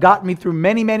that have gotten me through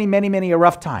many, many, many, many a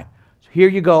rough time. So here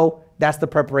you go. That's the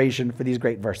preparation for these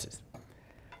great verses.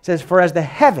 It says, for as the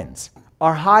heavens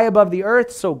are high above the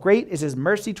earth, so great is his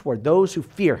mercy toward those who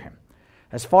fear him.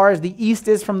 As far as the east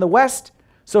is from the west,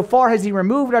 so far has he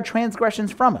removed our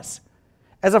transgressions from us.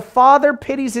 As a father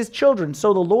pities his children,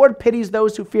 so the Lord pities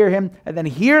those who fear him. And then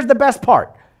here's the best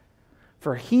part.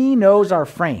 For he knows our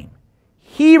frame.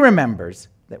 He remembers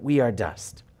that we are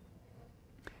dust.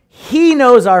 He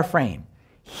knows our frame.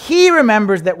 He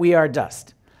remembers that we are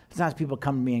dust. Sometimes people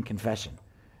come to me in confession.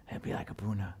 And they'll be like,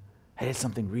 Abuna, I did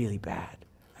something really bad.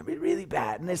 I mean, really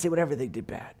bad. And they say whatever they did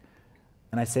bad.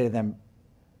 And I say to them,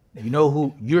 you know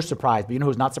who, you're surprised, but you know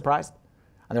who's not surprised?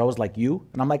 And they're always like, you?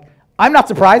 And I'm like, I'm not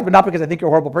surprised, but not because I think you're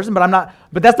a horrible person, but I'm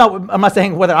not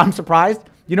saying whether I'm surprised.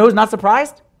 You know who's not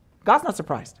surprised? God's not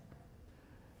surprised.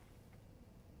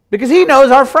 Because he knows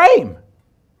our frame.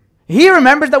 He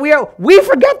remembers that we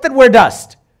forget that we're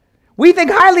dust. We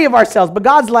think highly of ourselves, but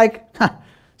God's like,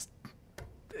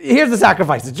 here's the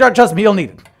sacrifices. Trust me, you'll need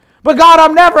it. But God,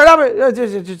 I'm never,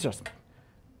 just.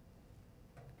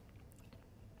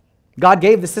 God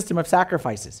gave the system of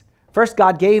sacrifices. First,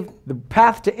 God gave the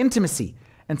path to intimacy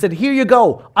and said, here you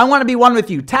go. I want to be one with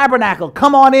you. Tabernacle,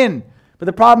 come on in. But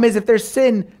the problem is if there's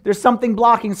sin, there's something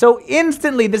blocking. So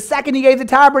instantly, the second he gave the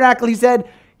tabernacle, he said,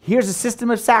 here's a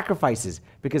system of sacrifices.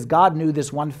 Because God knew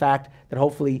this one fact that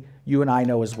hopefully you and I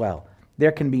know as well.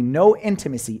 There can be no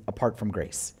intimacy apart from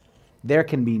grace. There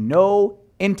can be no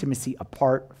intimacy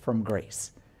apart from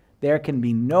grace. There can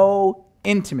be no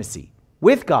intimacy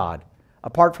with God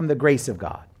apart from the grace of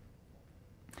God.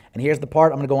 And here's the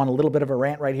part, I'm going to go on a little bit of a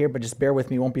rant right here, but just bear with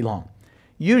me, it won't be long.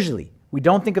 Usually, we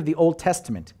don't think of the Old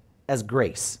Testament as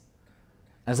grace.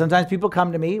 And sometimes people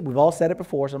come to me, we've all said it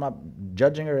before, so I'm not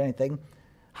judging or anything.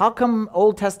 How come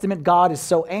Old Testament God is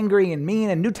so angry and mean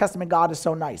and New Testament God is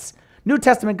so nice? New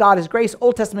Testament God is grace,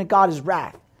 Old Testament God is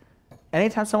wrath. And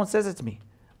anytime someone says it to me,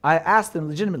 I ask them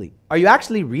legitimately, are you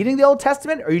actually reading the Old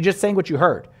Testament or are you just saying what you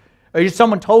heard? Or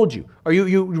someone told you, or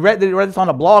you read this on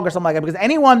a blog or something like that, because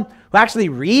anyone who actually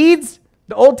reads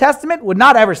the Old Testament would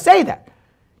not ever say that.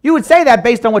 You would say that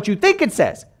based on what you think it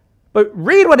says. But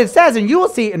read what it says and you will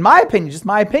see, in my opinion, just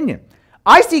my opinion,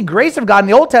 I see grace of God in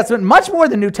the Old Testament much more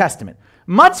than New Testament.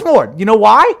 Much more. You know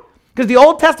why? Because the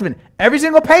Old Testament, every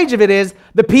single page of it is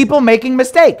the people making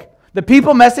mistake, the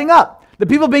people messing up, the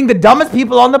people being the dumbest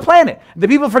people on the planet, the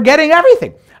people forgetting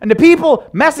everything, and the people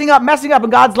messing up,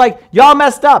 and God's like, y'all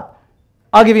messed up.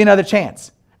 I'll give you another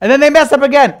chance. And then they mess up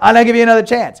again. I'll give you another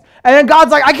chance. And then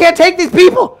God's like, I can't take these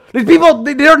people. These people,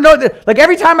 they don't know. Like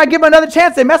every time I give them another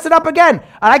chance, they mess it up again.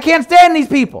 And I can't stand these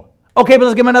people. Okay, but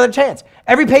let's give him another chance.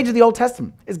 Every page of the Old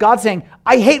Testament is God saying,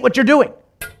 I hate what you're doing,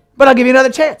 but I'll give you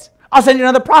another chance. I'll send you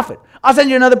another prophet. I'll send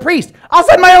you another priest. I'll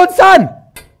send my own son.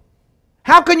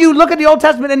 How can you look at the Old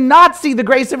Testament and not see the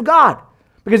grace of God?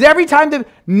 Because every time,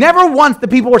 never once the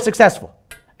people were successful.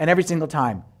 And every single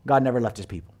time, God never left his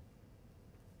people.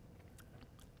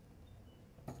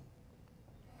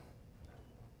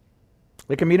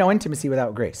 There can be no intimacy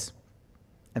without grace.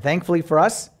 And thankfully for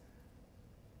us,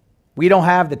 we don't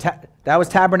have that was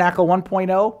Tabernacle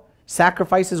 1.0,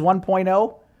 Sacrifices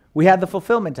 1.0. We had the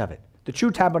fulfillment of it. The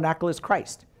true tabernacle is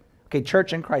Christ. Okay,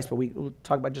 church and Christ, but we'll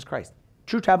talk about just Christ.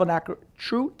 True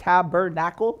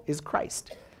tabernacle is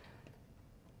Christ.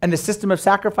 And the system of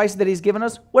sacrifice that he's given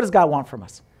us, what does God want from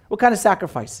us? What kind of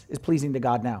sacrifice is pleasing to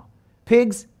God now?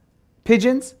 Pigs,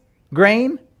 pigeons,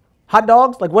 grain, hot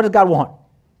dogs? Like, what does God want?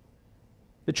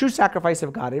 The true sacrifice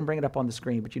of God, I didn't bring it up on the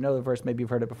screen, but you know the verse, maybe you've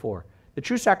heard it before. The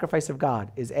true sacrifice of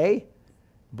God is a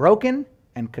broken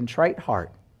and contrite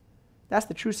heart. That's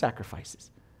the true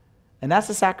sacrifices. And that's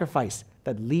the sacrifice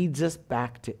that leads us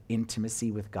back to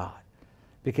intimacy with God.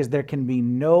 Because there can be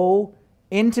no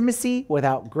intimacy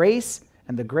without grace,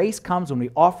 and the grace comes when we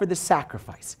offer the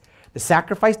sacrifice. The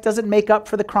sacrifice doesn't make up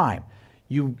for the crime.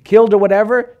 You killed or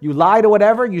whatever, you lied or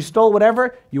whatever, you stole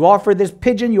whatever, you offer this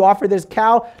pigeon, you offer this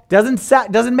cow,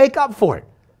 doesn't make up for it.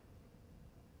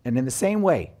 And in the same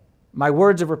way, my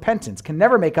words of repentance can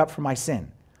never make up for my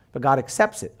sin, but God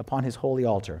accepts it upon his holy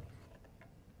altar.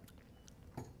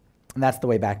 And that's the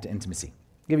way back to intimacy.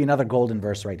 I'll give you another golden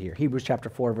verse right here. Hebrews chapter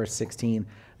 4, verse 16.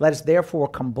 Let us therefore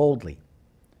come boldly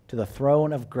to the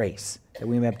throne of grace, that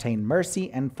we may obtain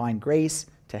mercy and find grace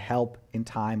to help in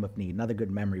time of need. Another good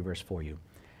memory verse for you.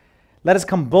 Let us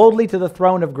come boldly to the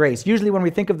throne of grace. Usually when we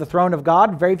think of the throne of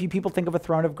God, very few people think of a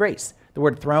throne of grace. The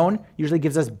word throne usually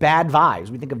gives us bad vibes.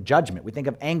 We think of judgment. We think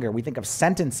of anger. We think of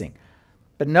sentencing.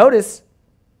 But notice,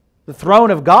 the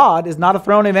throne of God is not a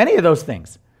throne of any of those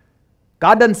things.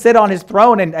 God doesn't sit on his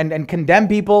throne and condemn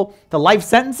people to life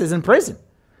sentences in prison.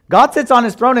 God sits on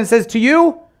his throne and says, to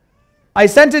you, I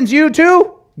sentence you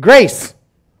to grace.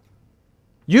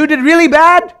 You did really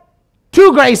bad,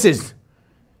 2 graces.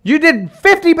 You did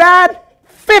 50 bad,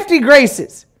 50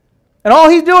 graces. And all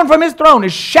he's doing from his throne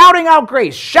is shouting out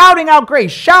grace, shouting out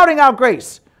grace, shouting out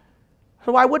grace.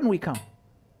 So why wouldn't we come?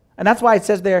 And that's why it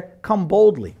says there, come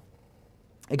boldly.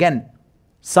 Again,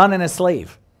 son and a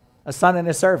slave, a son and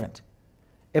a servant.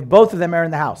 If both of them are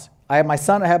in the house, I have my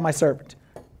son, I have my servant.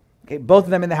 Okay, both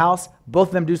of them in the house, both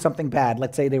of them do something bad.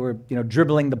 Let's say they were,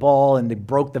 dribbling the ball and they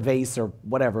broke the vase or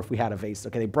whatever, if we had a vase.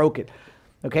 Okay, they broke it.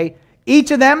 Okay,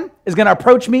 each of them is going to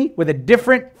approach me with a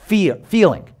different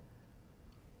feeling.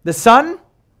 The son,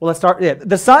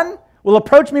 the son will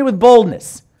approach me with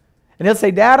boldness. And he'll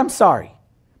say, Dad, I'm sorry.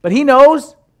 But he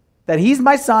knows that he's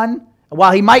my son, and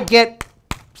while he might get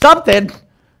something,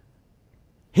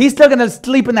 he's still going to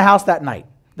sleep in the house that night.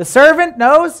 The servant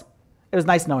knows, it was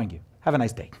nice knowing you. Have a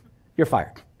nice day. You're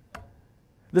fired.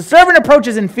 The servant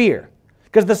approaches in fear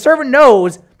because the servant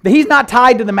knows that he's not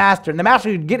tied to the master, and the master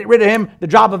could get rid of him the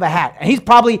drop of a hat. And he's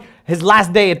probably his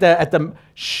last day at the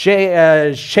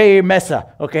Shea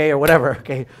Mesa, okay, or whatever,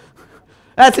 okay.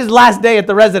 That's his last day at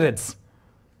the residence.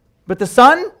 But the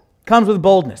son comes with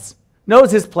boldness,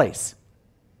 knows his place.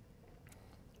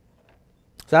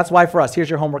 So that's why for us, here's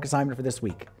your homework assignment for this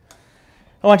week.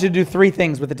 I want you to do 3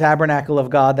 things with the tabernacle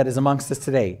of God that is amongst us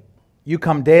today. You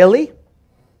come daily,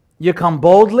 you come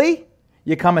boldly,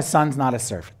 you come as sons, not as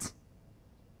servants.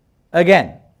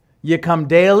 Again, you come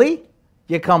daily,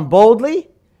 you come boldly,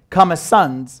 come as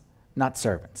sons, not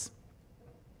servants.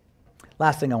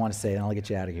 Last thing I want to say, and I'll get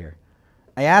you out of here.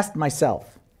 I asked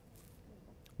myself,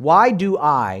 why do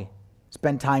I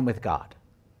spend time with God?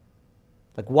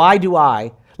 Like, why do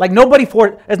I? Like, nobody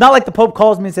it's not like the Pope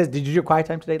calls me and says, did you do your quiet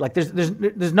time today? Like,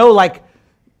 there's no, like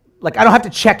I don't have to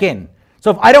check in. So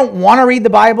if I don't want to read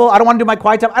the Bible, I don't want to do my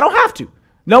quiet time, I don't have to.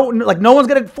 No one's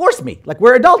going to force me. Like,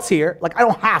 we're adults here. Like, I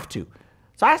don't have to.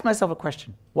 So I asked myself a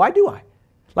question. Why do I?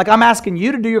 Like, I'm asking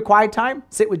you to do your quiet time,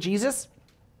 sit with Jesus.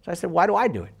 So I said, why do I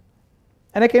do it?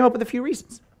 And I came up with a few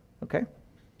reasons, okay?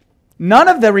 None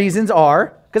of the reasons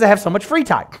are because I have so much free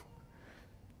time.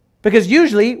 Because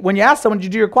usually when you ask someone, did you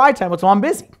do your quiet time? Well, so I'm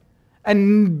busy.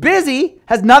 And busy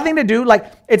has nothing to do,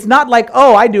 it's not like,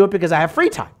 oh, I do it because I have free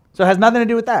time. So it has nothing to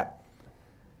do with that.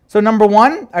 So number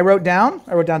 1, I wrote down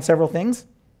several things.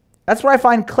 That's where I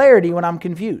find clarity when I'm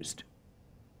confused.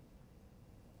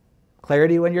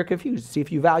 Clarity when you're confused. See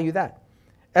if you value that.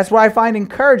 That's where I find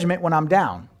encouragement when I'm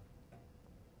down.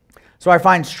 So I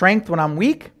find strength when I'm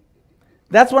weak.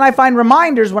 That's when I find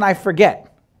reminders when I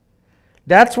forget.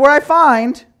 That's where I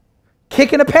find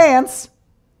kick in the pants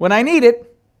when I need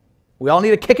it. We all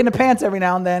need a kick in the pants every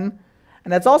now and then.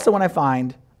 And that's also when I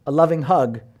find a loving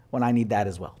hug when I need that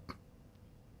as well.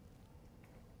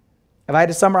 If I had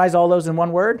to summarize all those in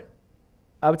one word,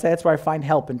 I would say that's where I find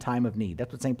help in time of need.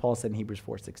 That's what St. Paul said in Hebrews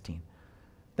 4:16.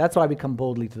 That's why we come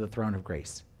boldly to the throne of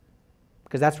grace,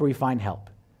 because that's where we find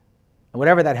help. And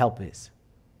whatever that help is,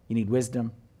 you need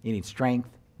wisdom, you need strength,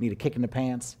 you need a kick in the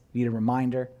pants, you need a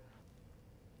reminder.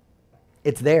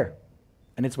 It's there,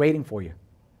 and it's waiting for you.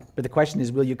 But the question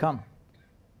is, will you come?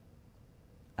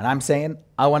 And I'm saying,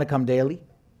 I want to come daily.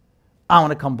 I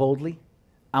want to come boldly.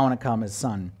 I want to come as a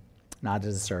son, not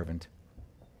as a servant.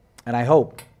 And I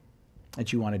hope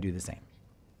that you want to do the same.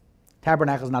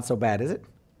 Tabernacle is not so bad, is it?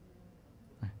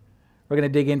 We're going to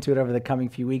dig into it over the coming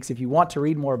few weeks. If you want to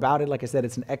read more about it, like I said,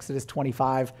 it's in Exodus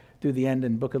 25 through the end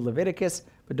in Book of Leviticus.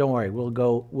 But don't worry, we'll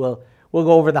go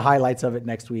over the highlights of it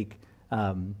next week.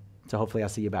 So hopefully I'll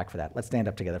see you back for that. Let's stand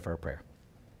up together for a prayer.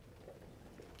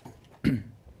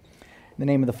 In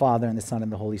the name of the Father, and the Son,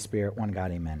 and the Holy Spirit, one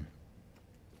God, amen.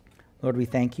 Lord, we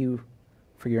thank you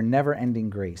for your never-ending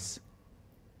grace.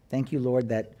 Thank you, Lord,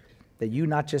 that you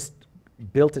not just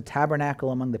built a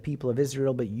tabernacle among the people of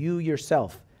Israel, but you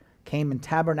yourself came and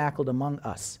tabernacled among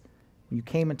us. You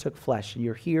came and took flesh, and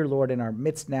you're here, Lord, in our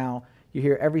midst now. You're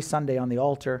here every Sunday on the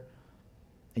altar,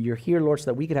 and you're here, Lord, so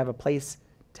that we could have a place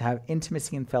to have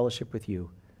intimacy and fellowship with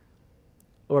you.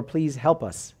 Lord, please help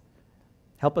us.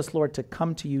 Help us, Lord, to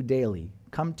come to you daily,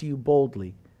 come to you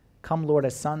boldly. Come, Lord,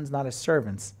 as sons, not as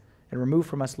servants, and remove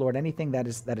from us, Lord, anything that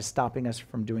is stopping us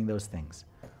from doing those things.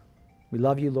 We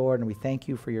love you, Lord, and we thank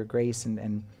you for your grace,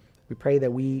 and we pray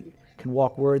that we can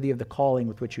walk worthy of the calling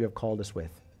with which you have called us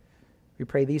with. We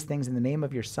pray these things in the name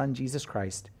of your Son, Jesus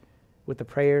Christ, with the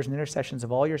prayers and intercessions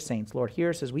of all your saints. Lord,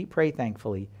 hear us as we pray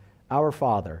thankfully. Our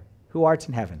Father, who art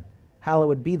in heaven,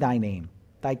 hallowed be thy name.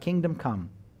 Thy kingdom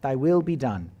come, thy will be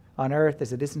done, on earth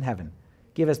as it is in heaven.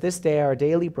 Give us this day our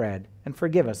daily bread, and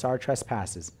forgive us our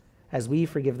trespasses, as we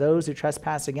forgive those who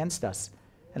trespass against us.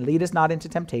 And lead us not into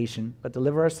temptation, but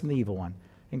deliver us from the evil one.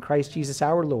 In Christ Jesus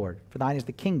our Lord, for thine is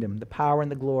the kingdom, the power,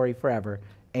 and the glory forever.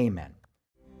 Amen.